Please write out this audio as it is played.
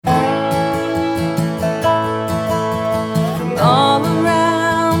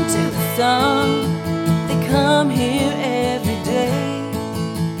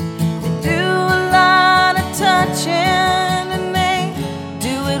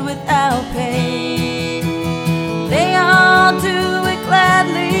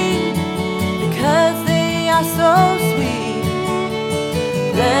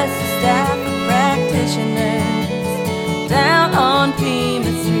Bless the staff of practitioners down on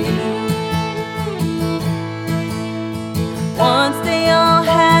Pima Street. Once they all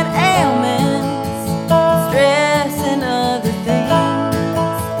had ailments, stress and other things.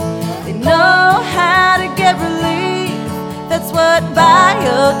 They know how to get relief, that's what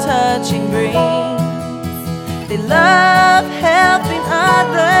bio-touching brings. They love helping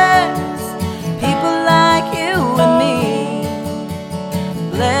others, people like you and me.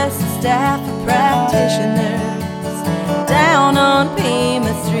 Bless the staff of practitioners down on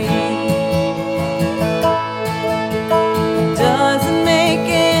Pima Street. Doesn't make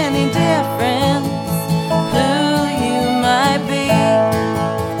any difference who you might be.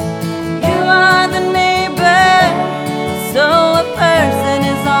 You are the neighbor, so a person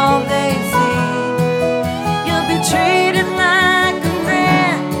is all they see. You'll be treated like a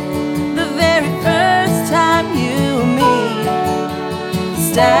friend the very first time you meet.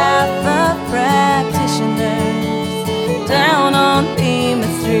 Staff of practitioners down on Pima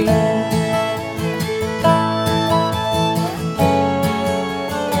Street.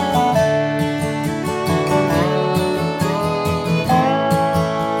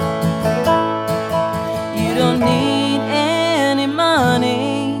 You don't need any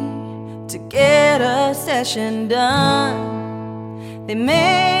money to get a session done. They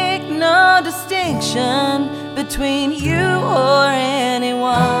make no distinction between you or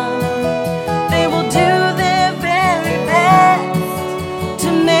anyone. They will do their very best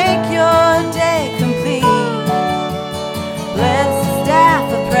to make your day complete. Bless the staff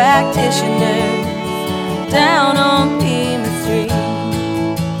of practitioners down on Pima Street.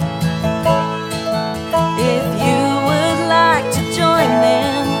 If you would like to join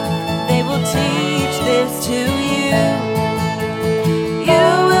them, they will teach this to you. You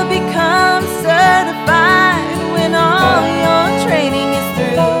will become certified when all your training is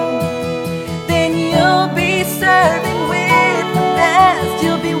through. Then you'll be serving with the best.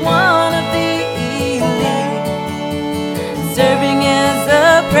 You'll be one of the elite, serving as a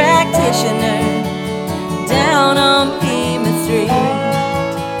practitioner down on Pima Street.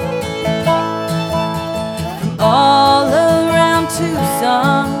 From all around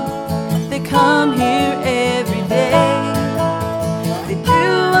Tucson, they come here every day. They do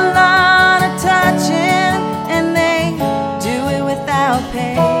a lot of touching, and they do it without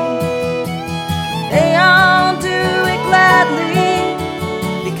pay. They all do it gladly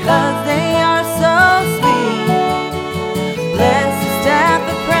because